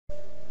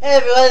Hey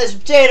everyone, it's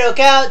Potato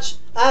Couch.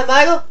 I'm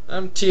Michael.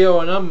 I'm Tio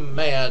and I'm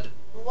mad.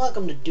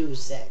 Welcome to Do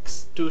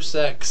Sex. Do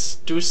sex.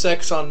 Do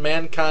sex on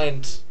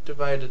mankind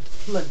divided.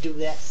 I'm gonna do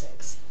that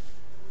sex.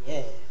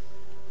 Yeah.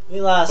 We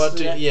lost.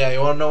 But yeah, you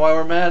wanna know why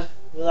we're mad?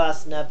 We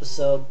lost an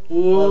episode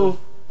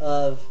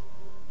of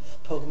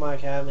Pokemon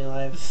Academy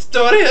Live.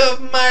 Story of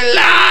my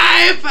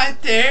life. I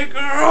take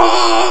her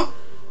home.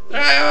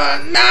 Drive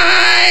a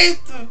night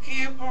to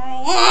keep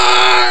her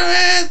warm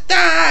in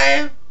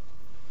time.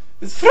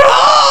 It's frozen.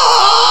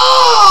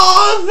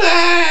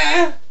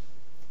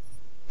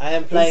 I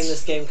am playing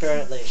this game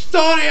currently.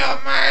 Story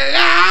of my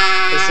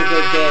life. It's a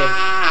good game.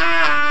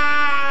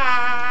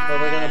 But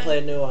we're gonna play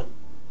a new one.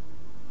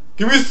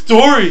 Give me a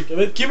story.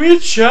 Give me a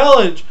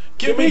challenge.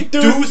 Give me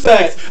Deus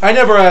Ex. I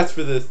never asked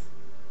for this.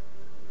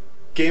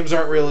 Games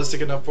aren't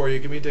realistic enough for you.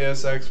 Give me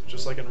Deus Ex,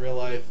 just like in real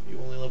life. You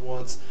only live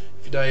once.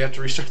 If you die, you have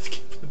to restart the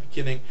game from the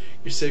beginning.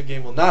 Your save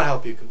game will not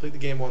help you. Complete the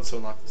game once to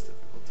unlock this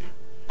difficulty.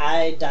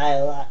 I die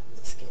a lot in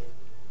this game.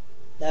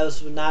 That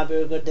would not be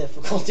a good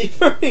difficulty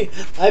for me.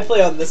 I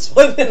play on this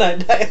one and I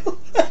die a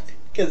lot.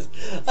 Because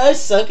I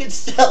suck at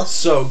stealth.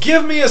 So,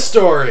 give me a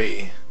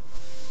story.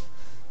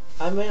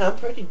 I mean, I'm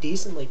pretty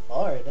decently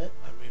far at it.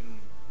 I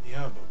mean,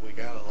 yeah, but we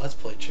got a Let's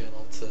Play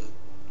channel to...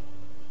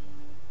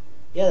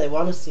 Yeah, they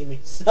want to see me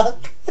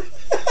suck.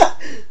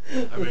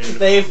 I mean,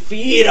 they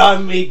feed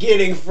on me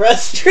getting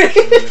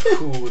frustrated.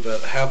 Who,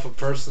 that half a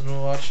person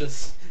who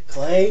watches?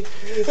 Clay?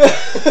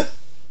 I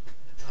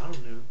don't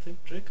even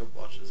think Jacob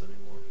watches anymore.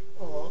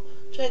 Oh,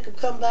 Jacob,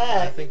 come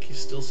back. I think he's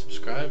still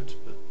subscribed,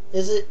 but...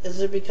 Is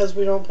it because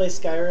we don't play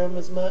Skyrim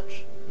as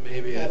much?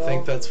 Maybe. I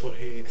think that's what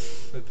he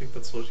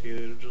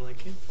originally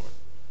came for.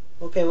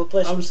 Okay, we'll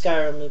play some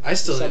Skyrim at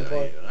some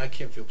point. I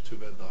can't feel too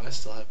bad, though. I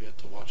still have yet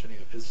to watch any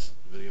of his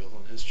videos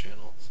on his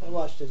channel. So. I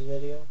watched his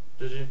video.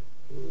 Did you?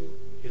 Mm-hmm.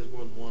 He has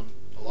more than one.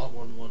 A lot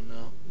more than one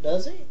now.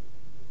 Does he?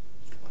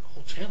 Like a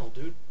whole channel,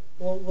 dude.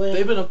 Well,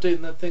 they've been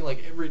updating that thing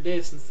like every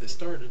day since they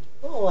started.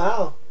 Oh,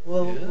 wow.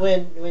 Well, yeah.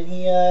 when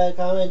he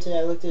commented,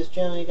 I looked at his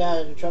channel, he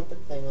got a trumpet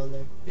thing on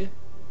there. Yeah.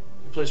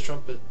 He plays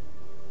trumpet.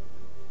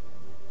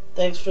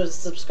 Thanks for the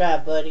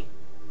subscribe, buddy.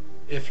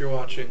 If you're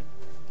watching.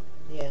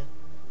 Yeah.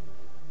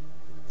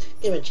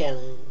 Give him a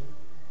challenge.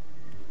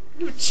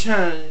 Give him a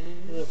challenge.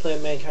 I'm gonna play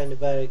Mankind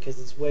Divided because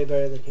it's way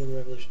better than Human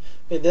Revolution.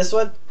 Okay, this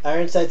one,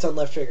 iron sights on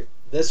left trigger.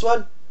 This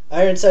one,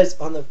 iron sights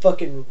on the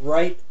fucking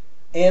right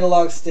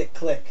analog stick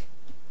click.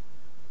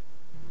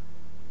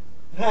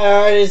 How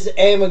hard is to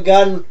aim a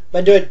gun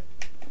by doing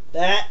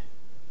that?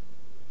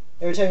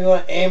 Every time you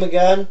want to aim a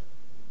gun,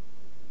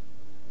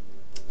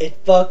 it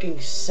fucking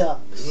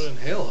sucks. Do it in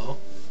Halo.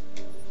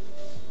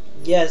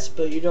 Yes,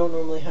 but you don't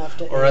normally have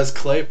to. Or as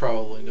Clay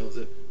probably knows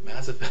it,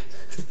 Mass Effect.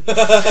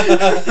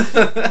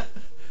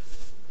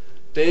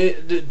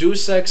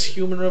 Deus Ex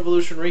Human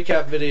Revolution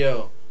recap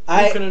video.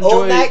 I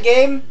own that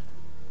game.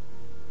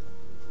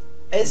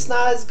 It's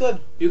not as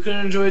good. You can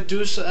enjoy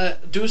Deus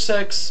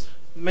Ex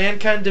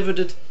Mankind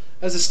Divided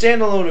as a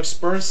standalone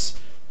experience.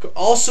 You can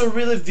also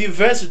relive the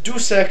events of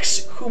Deus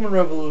Ex Human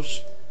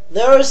Revolution.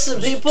 There were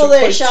some people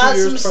that shot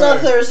some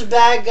stuff. There was a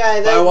bad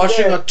guy. By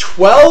watching a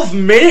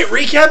 12-minute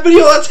recap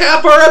video, that's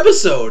half our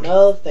episode.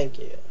 No, thank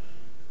you.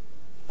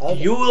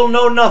 Okay. You will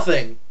know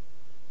nothing.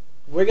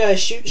 We're gonna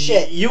shoot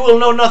shit. You will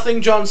know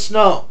nothing, Jon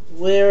Snow.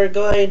 We're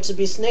going to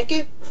be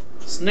sneaky.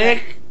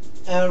 Snick.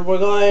 And we're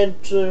going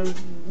to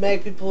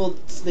make people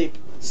sleep.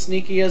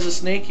 Sneaky as a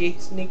snakey.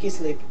 Sneaky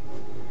sleep.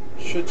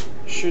 Should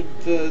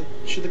the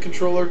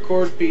controller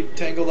cord be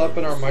tangled up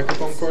in our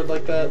microphone cord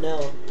like that?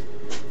 No.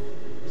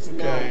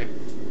 Okay.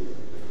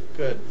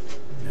 No.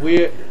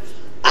 Good.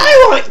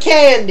 I want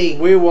candy.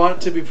 We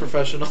want to be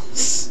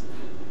professionals.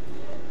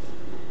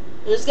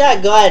 Who's got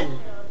a gun?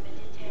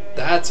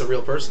 That's a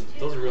real person.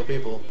 Those are real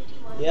people.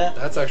 Yeah.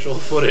 That's actual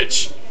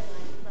footage.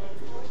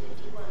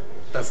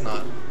 That's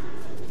not.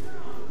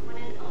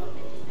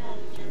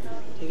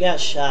 He got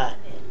shot.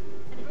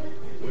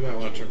 We might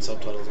want to turn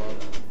subtitles on.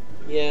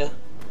 Yeah.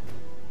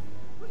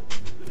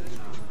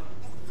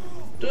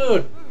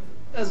 Dude,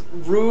 that's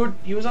rude.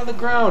 He was on the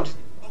ground.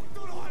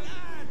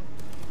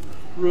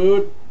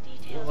 Rude.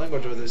 What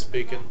language are they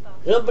speaking?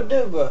 Dubba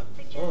dubba.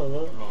 I don't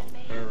know. Oh,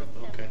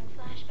 okay.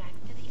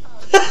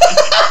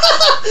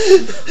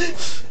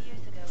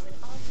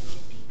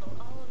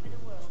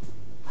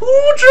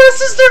 Who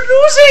dresses their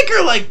news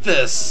anchor like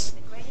this?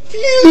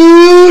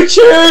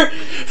 Future!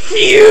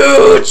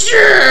 Future!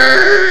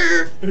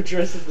 Who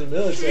dresses the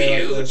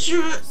military like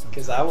this?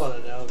 Because I want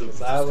to know,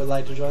 because I would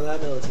like to join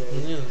that military.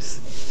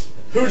 Yes.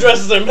 Who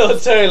dresses their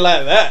military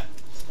like that?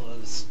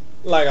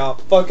 Like a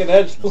fucking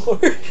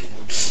edgelord.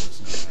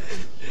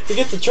 You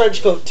get the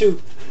trench coat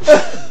too.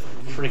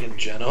 Freaking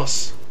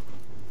Genos.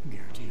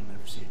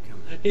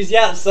 He's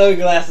got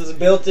sunglasses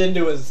built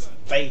into his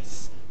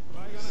face.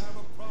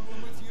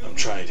 I'm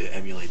trying to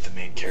emulate the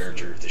main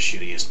character of the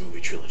shittiest movie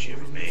trilogy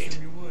ever made,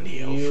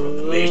 Neo from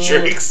The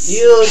Matrix.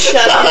 You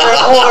shut your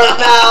whore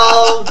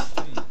mouth.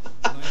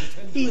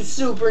 He's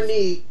super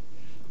neat.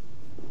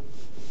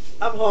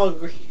 I'm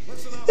hungry.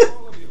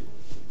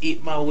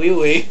 Eat my wee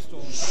wee.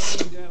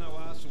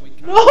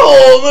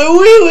 Oh, my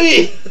wee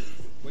wee!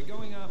 We're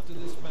going after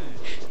this man.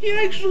 He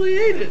actually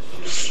ate it.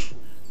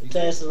 It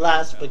tastes a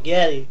lot of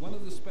spaghetti. One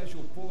of the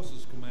special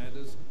forces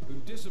commanders who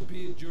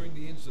disappeared during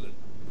the incident.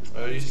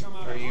 Are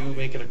you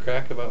making a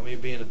crack about me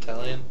being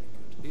Italian?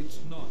 It's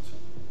not.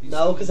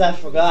 No, because I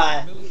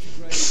forgot.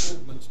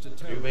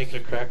 Are you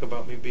making a crack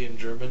about me being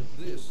German?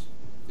 This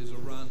is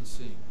Iran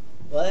Singh.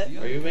 What?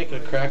 Are you making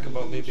a crack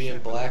about me being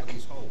black?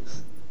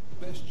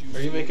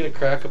 Are you making a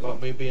crack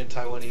about me being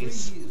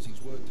Taiwanese?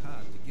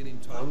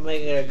 I'm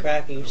making a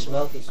crack and you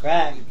smoking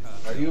crack.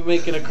 Are you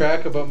making a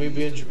crack about me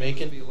being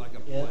Jamaican?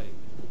 Yeah.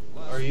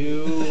 Are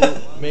you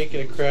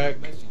making a crack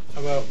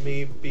about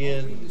me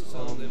being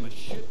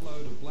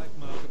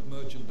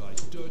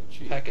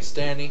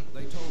Pakistani?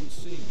 They told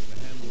Singh to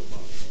handle the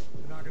bomb.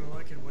 They're not gonna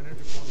like it when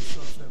Interpol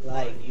disrupts that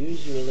Like party.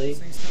 usually.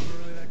 Things never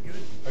really that good.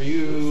 Are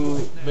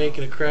you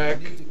making a crack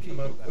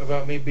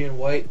about me being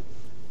white?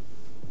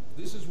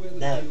 This is where the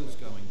Never. deal's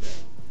going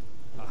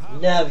down.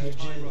 Never,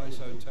 High-rise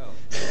hotel.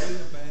 It's been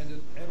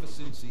abandoned ever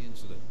since the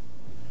incident.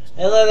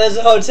 Hey look, there's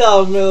a hotel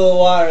in the middle of the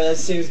water. That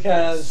seems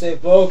kind of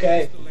unsafe, but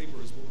okay.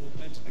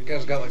 That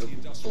guy's got like a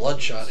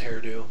bloodshot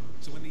hairdo.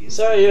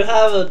 Sir, you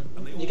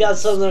got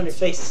something on your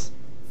face.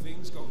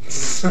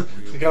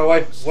 You gotta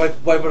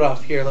wipe it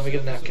off. Here, let me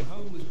get a napkin.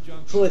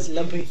 Oh, it's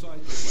lumpy.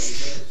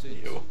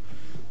 Ew.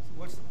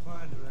 What's the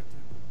plan, Director?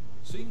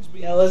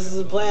 Yeah, this is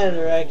the plan,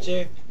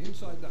 Director.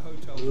 Inside the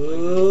hotel.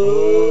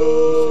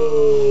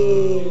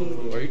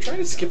 Ooh. Are you trying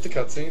to skip the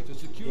cutscene?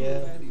 Yeah.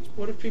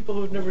 What if people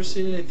who've never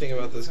seen anything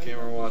about this game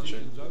are watching?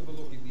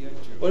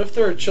 What if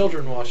there are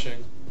children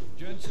watching?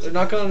 They're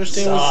not gonna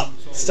understand.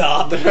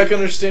 Stop. They're not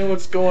gonna understand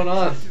what's going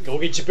on. Go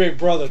get your big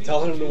brother.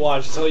 Tell him to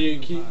watch. Tell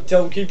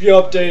him keep you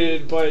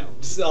updated, but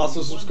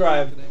also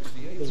subscribe.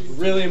 It's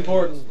really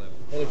important.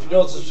 And if you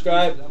don't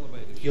subscribe,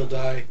 You'll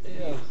die.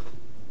 yeah,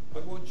 I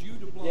want you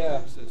to block Yeah.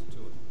 access to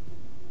it.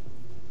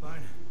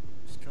 Fine.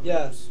 Just cover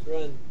yeah, this.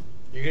 run.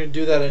 You're gonna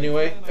do that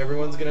anyway.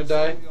 Everyone's gonna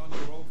die.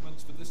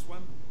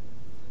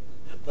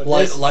 But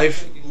this,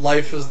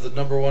 Life is the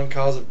 #1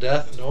 cause of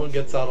death. No one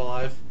gets out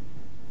alive.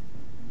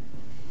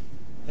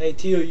 hey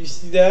Tio, you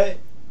see that?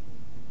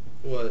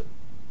 What?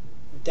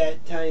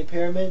 That tiny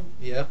pyramid?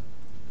 Yeah.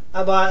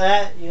 I bought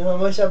that. You know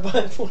how much I bought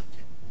it for?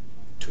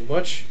 Too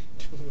much?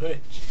 Too much.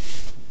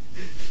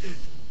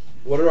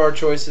 What are our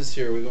choices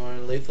here? Are we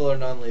going lethal or I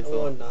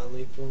non-lethal? want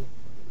non-lethal.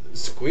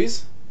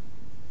 Squeeze?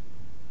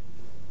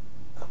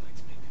 I like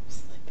to make people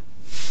sleep.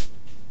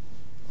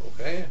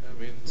 Okay.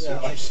 I mean, Yeah,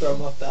 I suit like to throw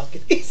them off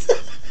balconies.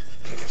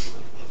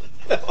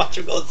 Watch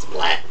them go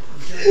splat.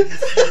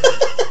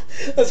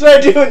 That's what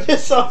I do in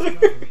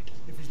Dishonored.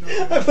 If he's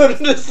not I put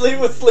them to sleep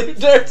with sleep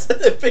darts and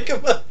then pick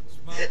them up.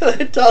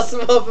 And I toss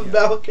them off a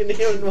balcony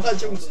and watch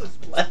them go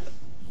splat.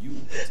 You will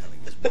be telling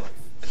his wife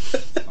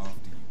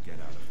after you get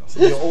out of So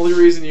the only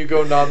reason you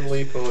go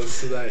non-lethal is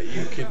so that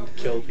you can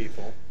kill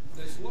people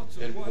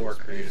in a more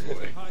creative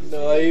way.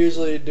 No, I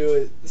usually do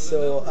it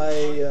so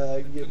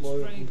I get more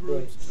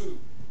points.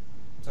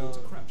 So it's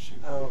a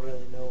crapshoot. I don't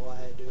really know why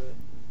I do it.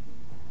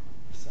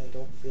 Because I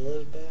don't feel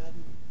as bad.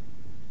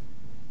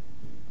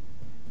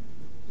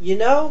 You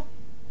know,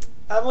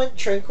 I went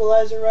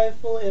tranquilizer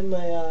rifle in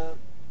my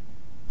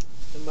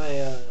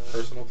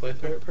Personal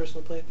playthrough?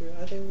 personal playthrough.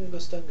 I think I'm gonna go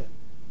stun gun.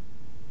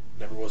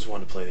 Never was one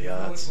to play the I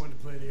odds. always wanted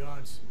to play the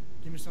odds.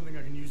 Give me something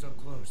I can use up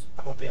close.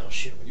 I won't be able to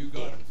shoot him. You in the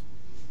got dick. it.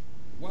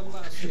 One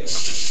last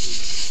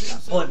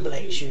thing. Point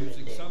blank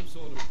shooting.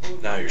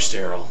 Now you're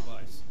sterile.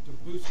 To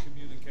boost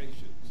communications.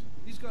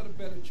 He's got a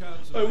better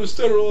chance of I was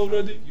sterile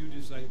already. You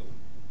disable.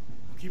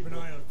 I'll keep an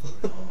eye out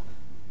for it.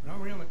 But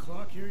aren't we on the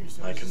clock here? You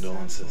said My there's a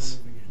condolences.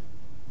 sandstorm moving in.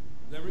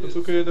 There That's is.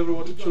 okay, I never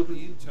wanted We got children.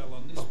 the intel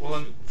on this Oh, well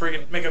then, mission.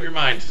 friggin' make up your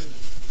mind.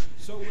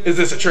 So Is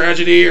this a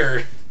tragedy or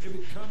if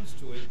it comes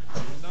to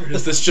it,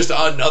 is this just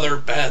another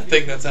bad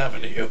thing that's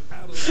happened to you?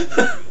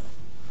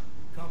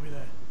 Copy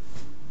that.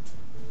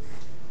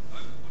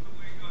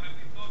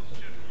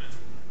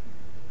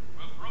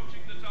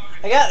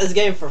 I got this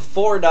game for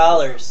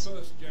 $4.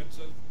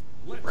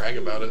 Brag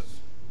about it.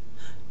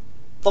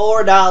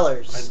 $4.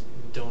 I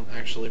don't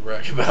actually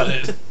brag about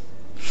it.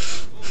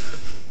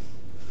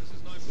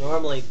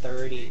 Normally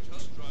 30.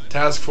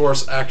 Task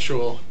Force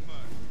Actual.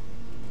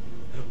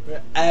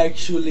 We're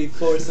actually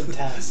for some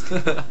task.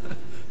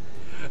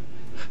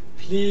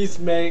 Please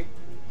make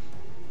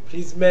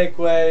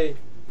way.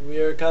 We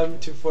are coming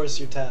to force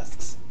your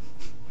tasks.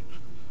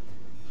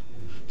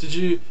 Did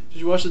you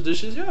wash the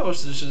dishes? Yeah, I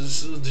washed the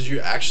dishes. Did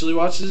you actually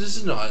wash the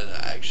dishes? No, I didn't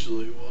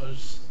actually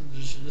wash the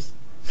dishes.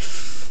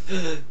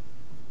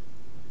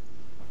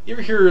 You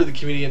ever hear of the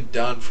comedian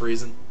Don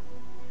Friesen?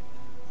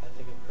 I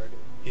think I've heard of it.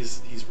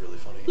 He's really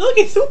funny. Look,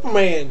 it's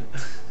Superman.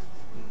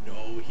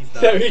 No, he's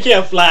not. So he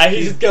can't fly.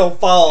 He's just gonna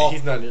fall.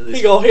 He's not nearly.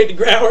 He gonna hit the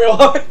ground real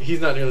hard.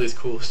 He's not nearly as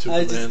cool as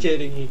Superman. I'm just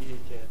kidding. He can't.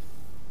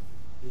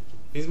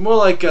 He's more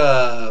like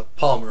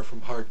Palmer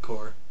from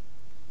Hardcore.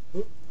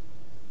 Who?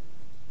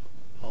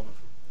 Palmer.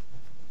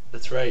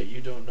 That's right. You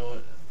don't know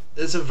it.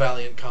 It's a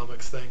Valiant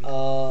Comics thing.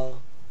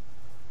 Look,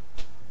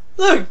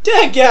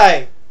 that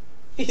guy.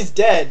 He's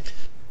dead.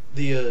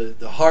 the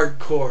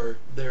hardcore.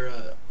 Their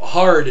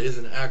hard is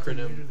an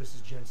acronym. This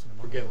is Jensen.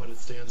 Forget what it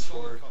stands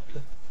for.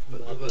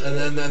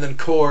 And then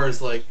core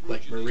is like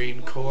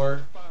Marine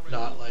Corps,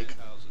 not like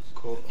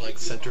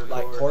center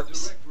Like core.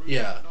 corpse.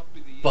 Yeah,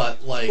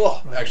 but like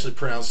Cool. actually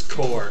pronounced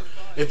core.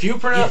 If you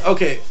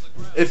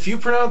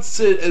pronounce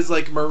it as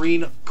like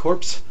Marine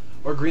Corpse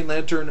or Green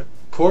Lantern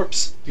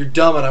Corpse, you're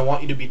dumb, and I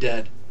want you to be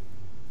dead.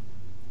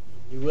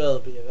 You will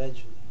be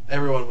eventually.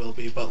 Everyone will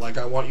be, but like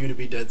I want you to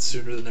be dead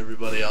sooner than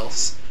everybody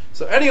else.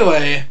 So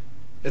anyway,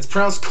 it's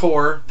pronounced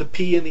core. The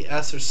P and the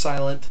S are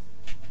silent.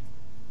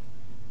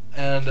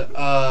 And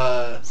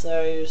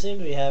Sorry, you seem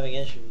to be having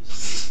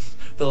issues.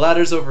 the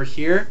ladder's over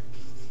here.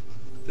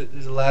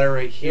 There's a ladder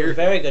right You're a here.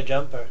 very good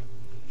jumper.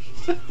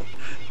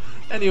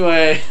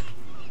 Anyway,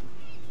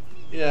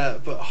 yeah,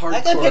 but hardcore.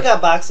 I can pick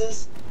up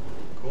boxes.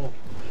 Cool.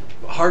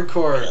 But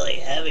hardcore Really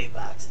heavy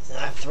boxes. And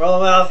I throw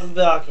them off the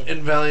balcony.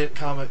 in Valiant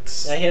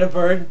Comics. Did I hit a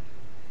bird?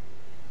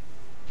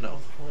 No.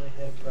 I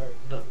hit a bird.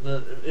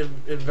 No,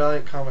 in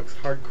Valiant Comics,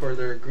 hardcore,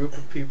 they're a group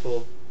of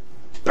people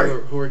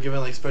who are given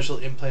like special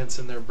implants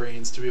in their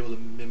brains to be able to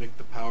mimic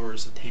the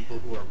powers of people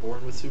who are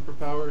born with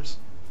superpowers.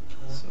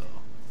 So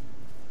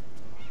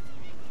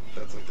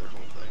that's like their whole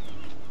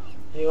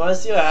thing. You want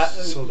to see what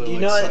So they're do you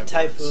like know what a cyborgs.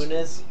 typhoon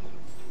is?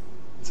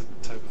 It's a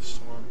type of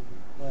storm.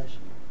 What?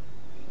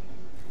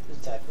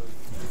 It's a typhoon.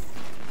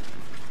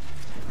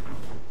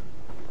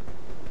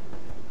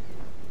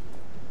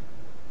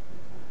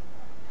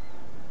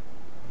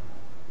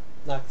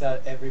 Knocked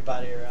out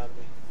everybody around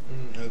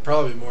me. It'd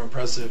probably be more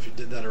impressive if you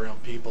did that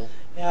around people.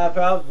 Yeah,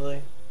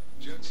 probably.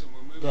 Jensen,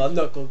 we're moving. But I'm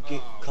not gonna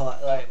get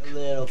caught like a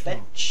little The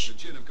bitch.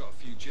 Jinn have got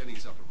a few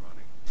Jennies up and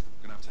running.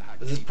 Gonna have to hack.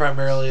 Is this these.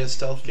 primarily a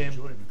stealth game?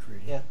 Enjoy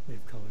recruiting. Yeah. We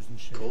have colors and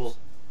shapes. Cool.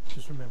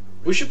 Just remember.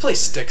 We should play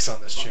Sticks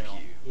on this Fuck channel.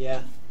 you.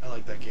 Yeah. I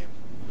like that game.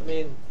 I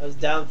mean, I was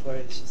down for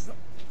it. It's just.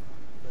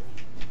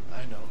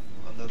 I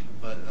know,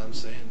 but I'm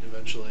saying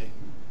eventually.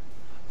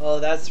 Oh,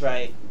 that's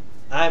right.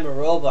 I'm a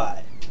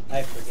robot.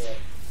 I forget.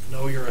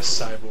 No, you're a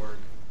cyborg.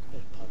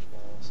 Just punch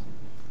balls.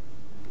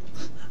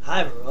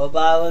 I'm a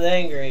robot with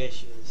anger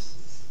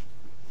issues.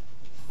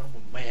 I'm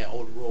a mad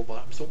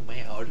robot. I'm so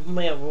mad. I'm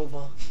a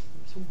robot.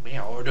 I'm so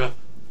mad.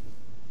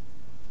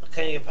 I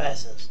can't get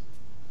past this.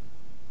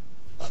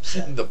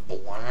 Upset. The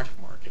black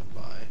market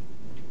buy.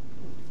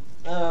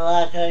 I don't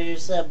like how you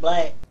said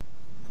black.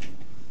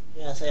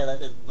 You gotta say it like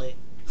this, black.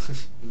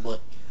 Black.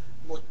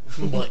 Black.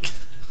 Black.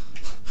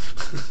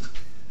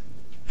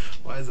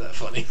 Why is that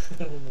funny?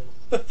 I don't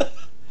know.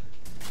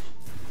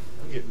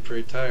 I'm getting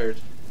pretty tired.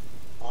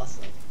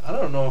 Awesome. I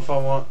don't know if I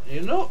want.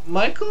 You know,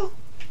 Michael?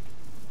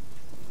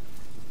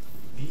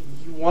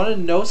 You want to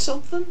know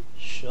something?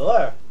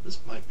 Sure. This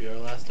might be our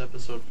last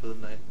episode for the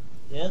night.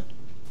 Yeah?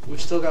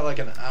 We've still got like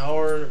an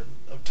hour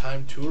of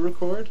time to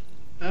record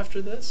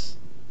after this.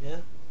 Yeah?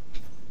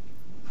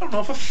 I don't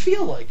know if I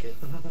feel like it.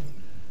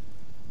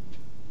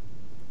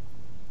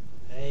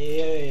 I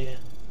hear ya.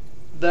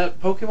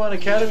 That Pokemon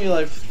Academy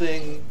Life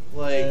thing,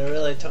 like, It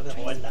really took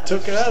the wind out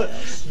took of it out.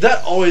 us.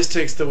 That always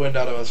takes the wind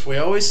out of us. We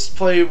always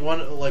play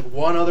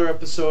one other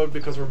episode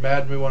because we're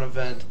mad and we want to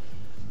vent,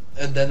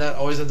 and then that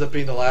always ends up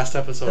being the last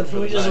episode for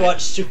We the just night.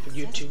 watch stupid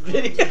YouTube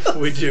videos.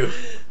 We do.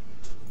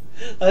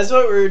 That's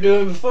what we were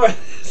doing before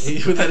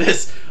this. That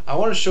is. I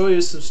want to show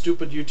you some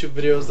stupid YouTube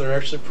videos that are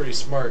actually pretty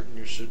smart, and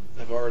you should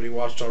have already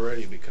watched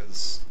already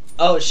because.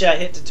 Oh shit, I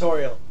hit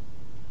tutorial.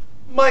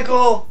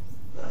 Michael.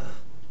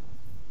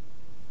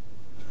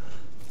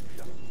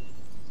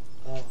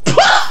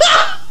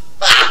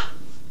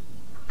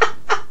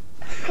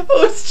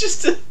 Oh, it's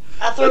just a.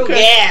 I threw Okay.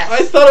 gas.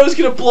 I thought I was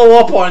gonna blow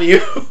up on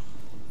you.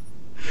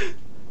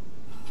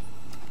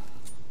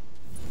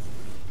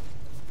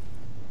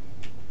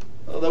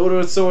 Oh, that would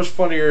have been so much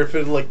funnier if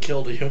it like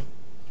killed you.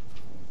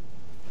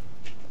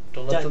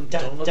 Don't let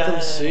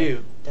them see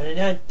you, Dun,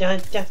 dun,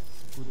 dun, dun.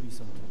 Would be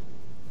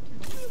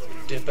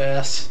something. dip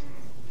ass.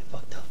 I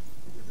fucked up.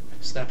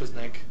 Snap his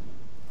neck.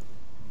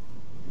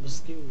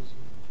 Excuse me.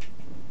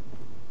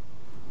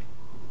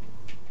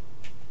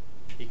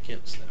 He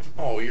can't snap.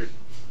 Oh, you're.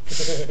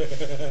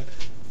 That's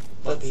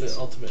the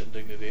ultimate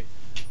indignity.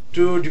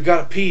 Dude, you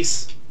got a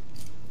piece.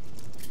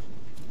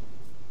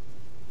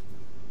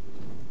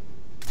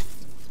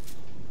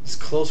 It's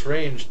close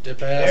range,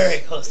 dip ass. Very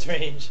close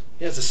range.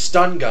 Yeah, it's a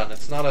stun gun.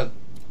 It's not a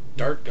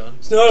dart gun.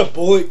 It's not a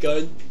bullet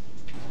gun.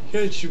 You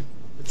can't shoot.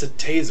 It's a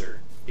taser.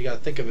 You gotta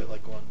think of it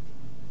like one.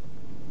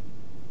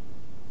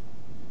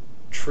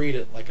 Treat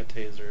it like a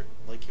taser.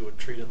 Like you would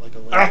treat it like a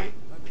lady. Ah!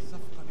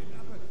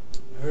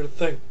 I heard a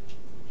thing.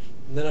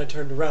 And then I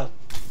turned around.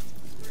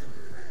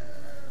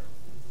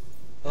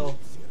 Oh.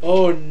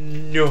 Oh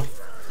no.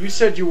 You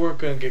said you weren't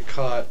gonna get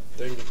caught.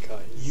 Didn't get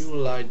caught. You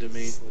lied to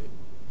me.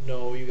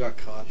 No, you got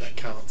caught. That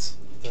counts.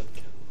 Doesn't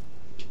count.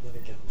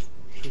 Nothing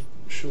counts.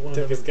 Shoot one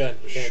Took of his them. gun.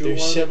 You can't Shoot do one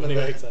of shit them when in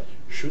he the wakes head. up.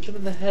 Shoot them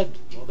in the head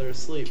while they're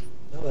asleep.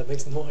 No, that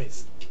makes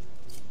noise.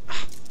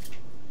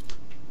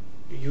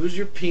 Use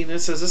your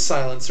penis as a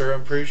silencer.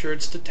 I'm pretty sure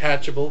it's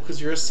detachable because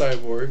you're a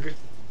cyborg.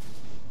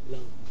 No.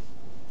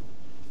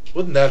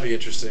 Wouldn't that be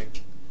interesting?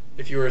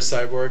 If you were a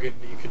cyborg and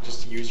you could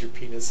just use your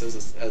penis as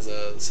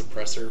a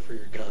suppressor for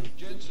your gun.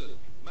 Jensen,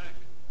 Mac,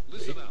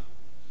 listen up.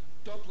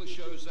 Doppler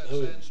shows that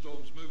Ooh.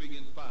 sandstorm's moving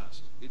in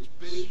fast. It's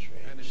big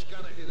and it's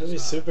gonna hit That'd be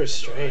us hard. super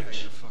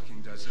strange.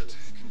 Fucking desert.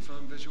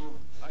 Confirmed visual.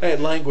 Hey,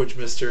 language,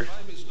 mister. Time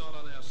is not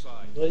on our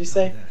side. What do you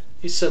say?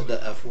 He said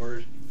the F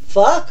word.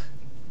 Fuck?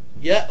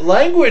 Yeah,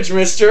 language,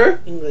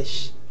 mister!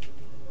 English.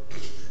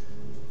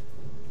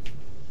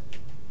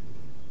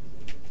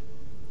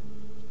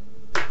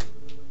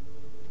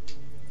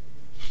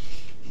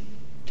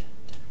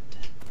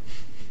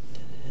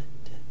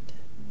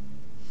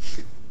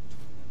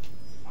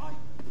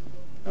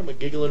 I'm a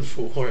giggling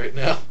fool right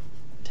now.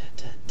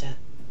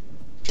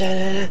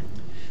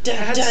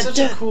 That's such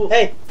a cool...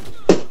 Hey!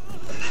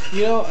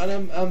 You know,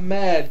 and I'm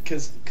mad,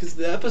 because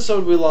the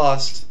episode we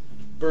lost,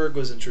 Berg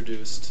was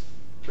introduced.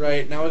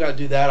 Right? Now we gotta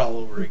do that all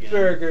over again.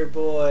 Burger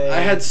boy.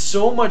 I put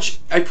so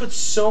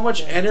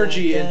much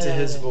energy into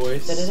his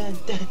voice.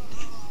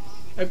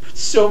 I put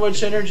so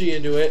much energy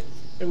into it.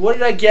 And what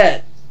did I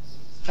get?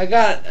 I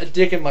got a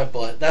dick in my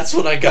butt. That's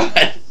what I got.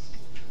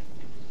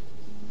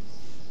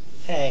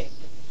 Hey,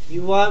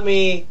 you want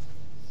me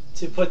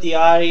to put the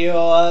audio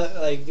up,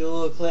 like do a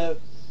little clip,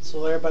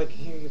 so everybody can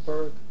hear you,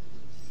 Berg?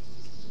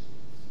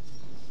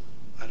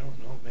 I don't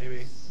know,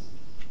 maybe.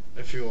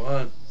 If you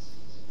want.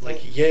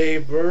 Like, yay,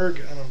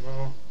 Berg? I don't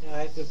know. Yeah,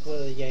 I could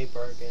put a yay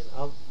Berg in.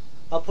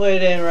 I'll put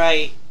it in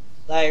right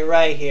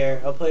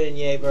here. I'll put it in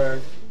yay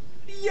Berg.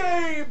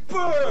 Yay, For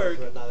Berg!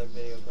 another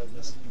video clip.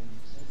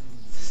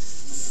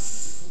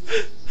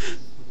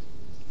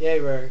 Yay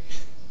Berg.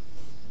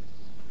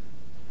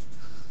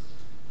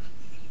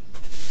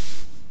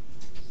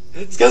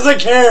 It's because I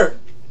care.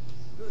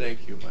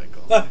 Thank you,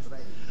 Michael.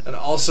 And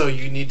also,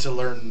 you need to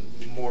learn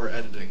more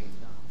editing.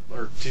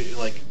 Or to,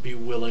 like, be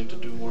willing to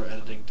do more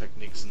editing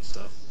techniques and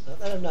stuff. Not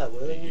that I'm not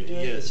willing to do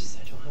it. Yeah. It's just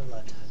I don't have a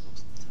lot of time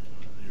most of the time.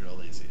 You're a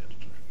lazy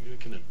editor. You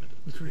can admit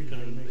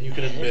it. You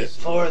can admit. It's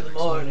 4 in the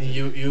morning.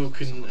 You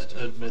can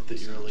admit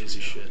that you're a lazy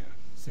shit.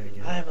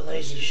 I'm a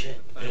lazy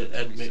shit.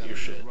 Admit your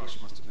shit.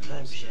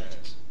 I'm shit.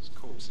 There's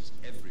corpses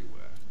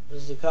everywhere.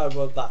 This is a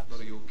cardboard box.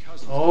 Brother, your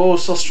cousin. Oh,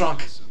 so strong.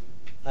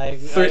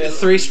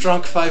 Three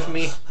strong, 5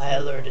 me. I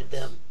alerted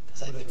them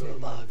because I threw a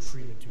box.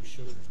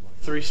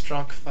 3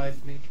 strong,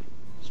 5 me.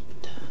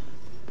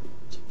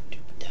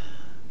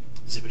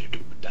 Zippity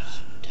doopity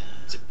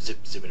zip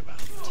zip zippity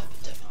bop.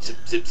 Zip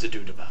zip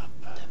zidoota bop.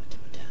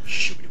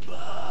 Shoobity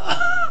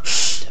bop.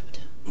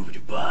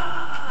 Oobity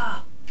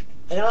bop.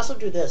 I can also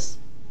do this.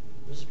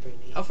 This is pretty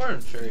neat. How far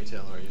in Fairy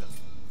Tale are you?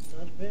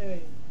 Not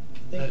very.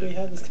 I think we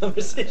have this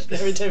conversation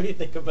every time you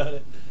think about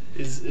it.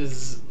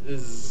 Is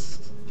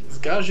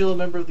Gajil a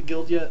member of the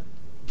guild yet?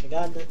 I've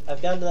gotten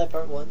to that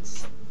part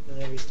once,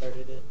 and I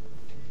restarted it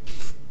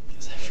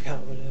because I forgot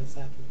what is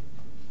happening.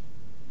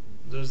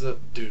 There's a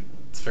dude.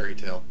 It's Fairy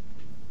Tale.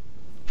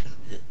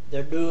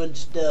 They're doing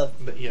stuff.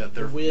 But yeah,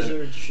 they're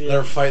Wizard shit.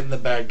 They're fighting the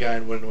bad guy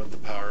and winning with the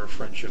power of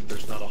friendship.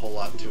 There's not a whole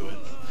lot to it.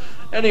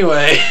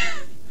 Anyway,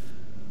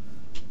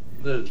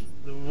 the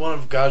one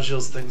of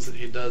Gajil's things that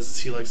he does is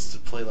he likes to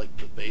play like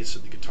the bass or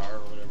the guitar or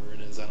whatever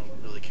it is. I don't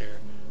really care.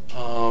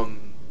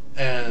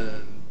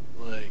 And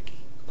like,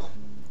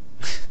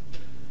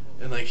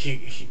 and like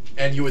he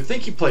and you would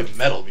think he played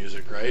metal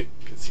music, right?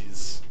 Because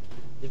he's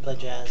They play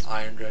jazz.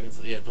 Iron Dragon.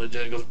 Yeah, play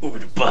jazz. He goes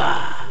oobity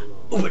ba,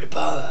 oobity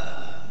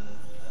ba,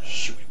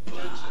 shoobity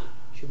ba.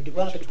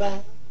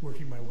 Shoo-ba-dee-ba-ba-dee-ba.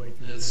 Working my way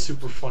through. It's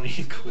super funny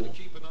and Better cool.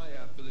 keep an eye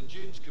out for the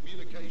Jin's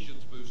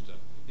communications booster.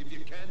 If you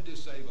can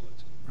disable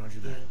it. Roger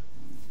Yeah. that.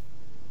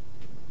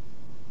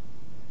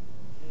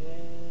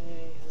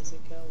 Hey, how's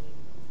it going?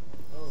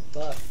 Oh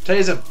fuck.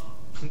 Tase him.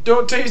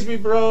 Don't tase me,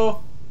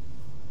 bro.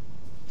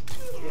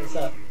 What's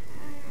up?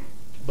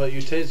 But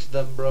you tased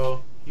them,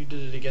 bro. You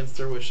did it against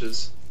their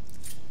wishes.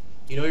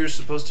 You know you're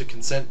supposed to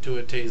consent to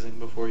a tasing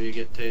before you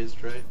get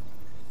tased, right?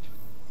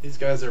 These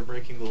guys are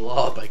breaking the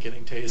law by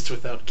getting tased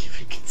without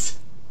giving consent.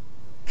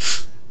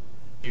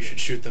 You should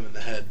shoot them in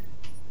the head.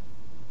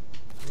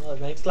 Well,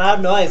 it makes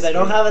loud noise. I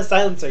don't have a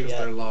silencer Because yet.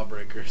 they're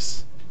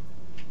lawbreakers.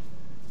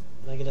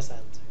 Can I get a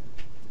silencer?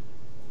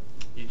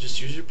 You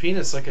just use your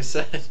penis, like I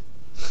said.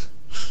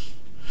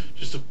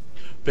 Just a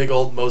big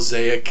old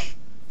mosaic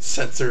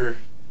sensor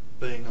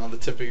thing on the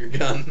tip of your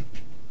gun.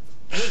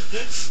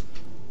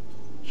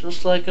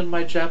 Just like in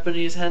my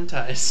Japanese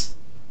hentais.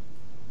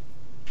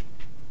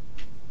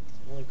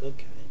 The only good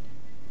kind.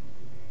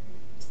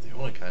 It's the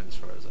only kind as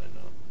far as I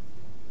know.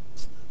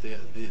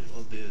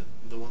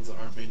 The ones that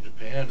aren't made in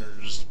Japan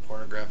are just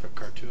pornographic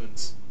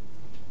cartoons.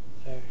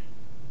 Fair.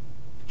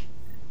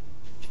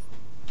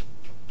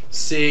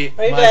 See,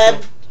 Are you Michael,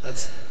 dead?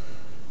 that's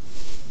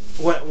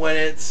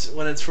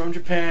when it's from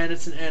Japan,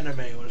 it's an anime.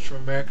 When it's from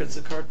America, it's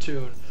a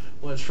cartoon.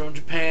 When it's from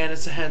Japan,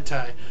 it's a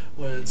hentai.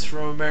 When it's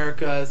from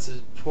America, it's a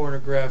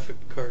pornographic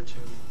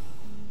cartoon.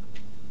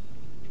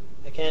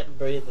 I can't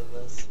breathe in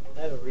this.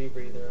 I have a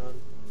rebreather on.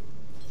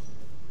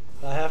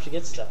 But I have to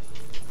get stuff.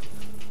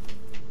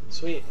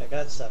 Sweet, I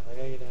got stuff. I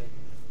gotta get out of here.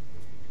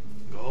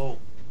 Go,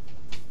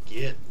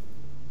 get,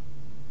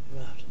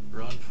 I'm out.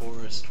 run,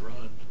 Forrest,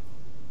 run.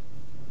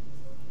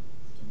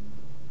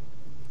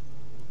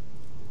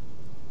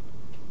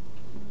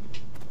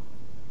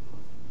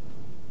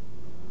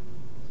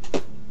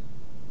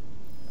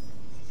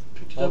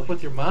 up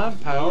with your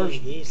mind powers.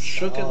 he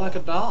Shook it saw. like a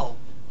doll.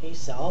 He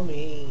saw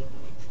me.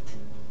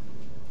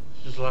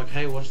 He's like,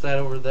 hey, what's that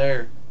over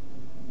there?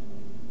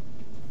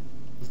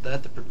 Is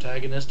that the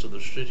protagonist of the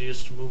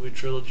shittiest movie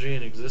trilogy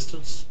in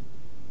existence?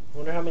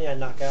 Wonder how many I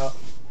knock out.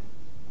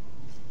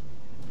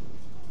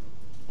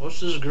 What's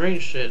this green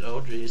shit?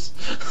 Oh, jeez.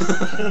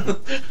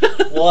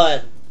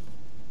 One.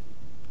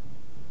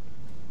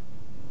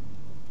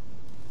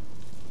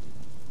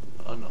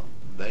 Oh no,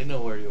 they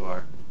know where you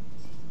are.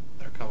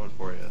 They're coming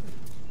for you.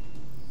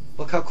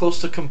 Look how close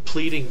to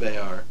completing they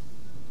are.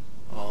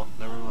 Oh,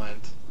 never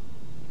mind.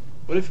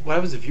 What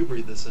happens if you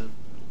breathe this in?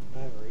 I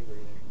have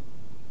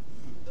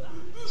a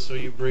rebreather. So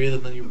you breathe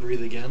and then you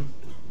breathe again?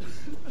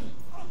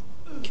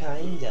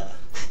 Kinda.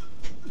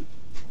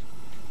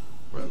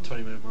 We're at the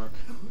 20-minute mark.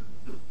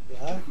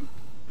 Yeah?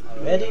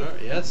 Already?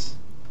 Yes.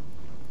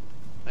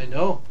 I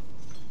know.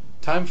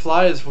 Time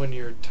flies when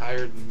you're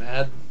tired and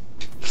mad.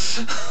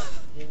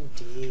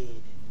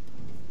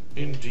 Indeed.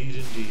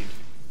 Indeed.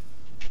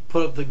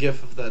 Put up the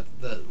gif of that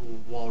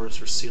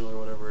walrus or seal or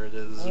whatever it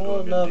is. I don't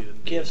going know indeed, if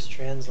indeed. GIFs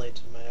translate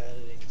to my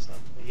editing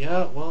software.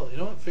 Yeah, well, you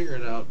know what? Figure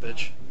it out,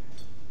 bitch.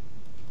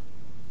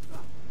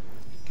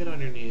 Get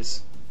on your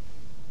knees.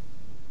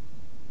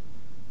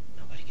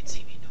 Nobody can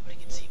see me, nobody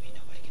can see me,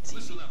 nobody can see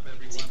me. Listen up,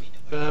 Nobody can see me,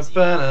 Ba nobody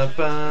ba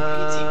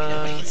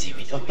can ba see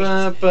me, nobody ba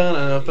can ba see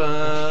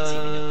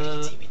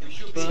me, nobody can see me,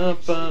 nobody can see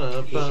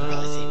me, nobody can see me, nobody can see me. ba ba He can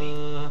probably see me.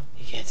 ba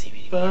He can't see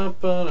me ba anymore.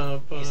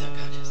 ba ba He's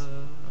unconscious.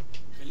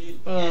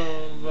 ba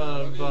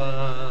ba ba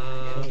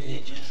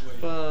Ninja.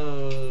 ba.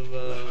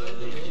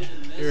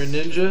 You're a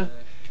ninja?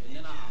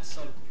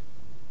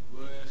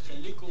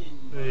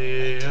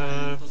 We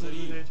are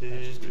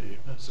fighting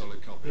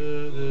Solid copy.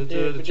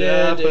 the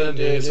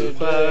Japanese are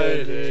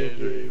fighting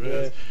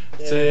dreamers.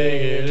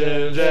 Singing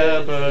in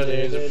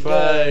Japanese are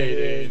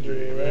fighting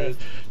dreamers.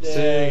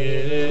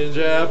 Singing in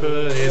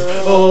Japanese.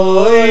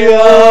 Oh,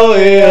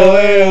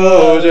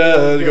 oh,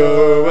 just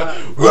go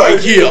right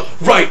here,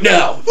 right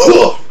now.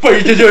 Right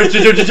here,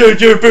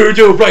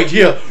 right now. Right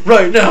here,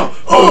 right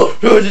now.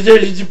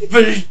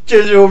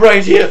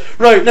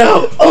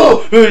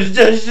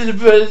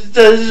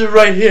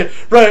 Right here,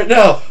 right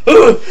now.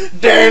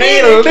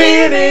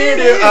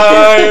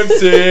 I'm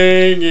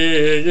singing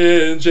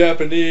in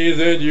Japanese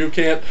and you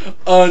can't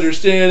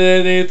understand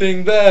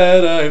anything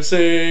that I'm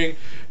saying.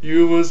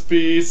 You must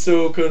be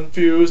so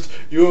confused,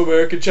 you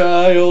American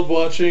child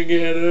watching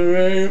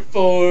anime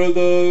for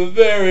the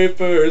very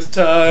first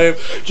time.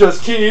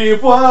 Just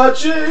keep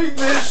watching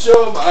this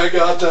show. My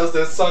God, does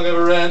this song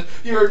ever end?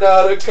 You're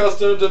not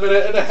accustomed to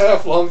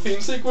minute-and-a-half long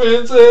theme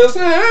sequences.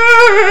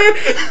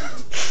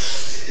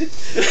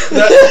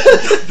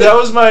 that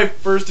was my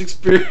first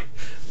experience.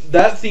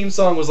 That theme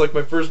song was like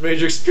my first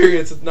major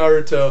experience with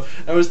Naruto.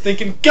 I was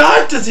thinking,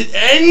 God, does it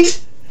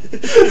end?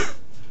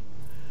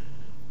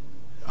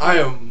 I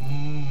am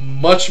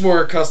much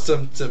more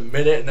accustomed to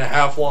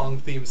minute-and-a-half long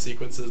theme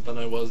sequences than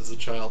I was as a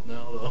child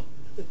now, though.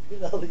 Look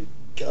at all these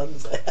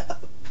guns I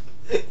have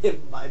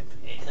in my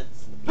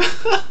pants. And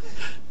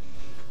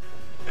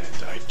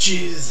I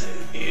jizz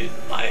in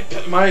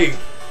my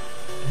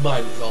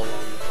mind is all over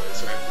the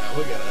place right now.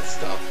 We gotta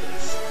stop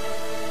this.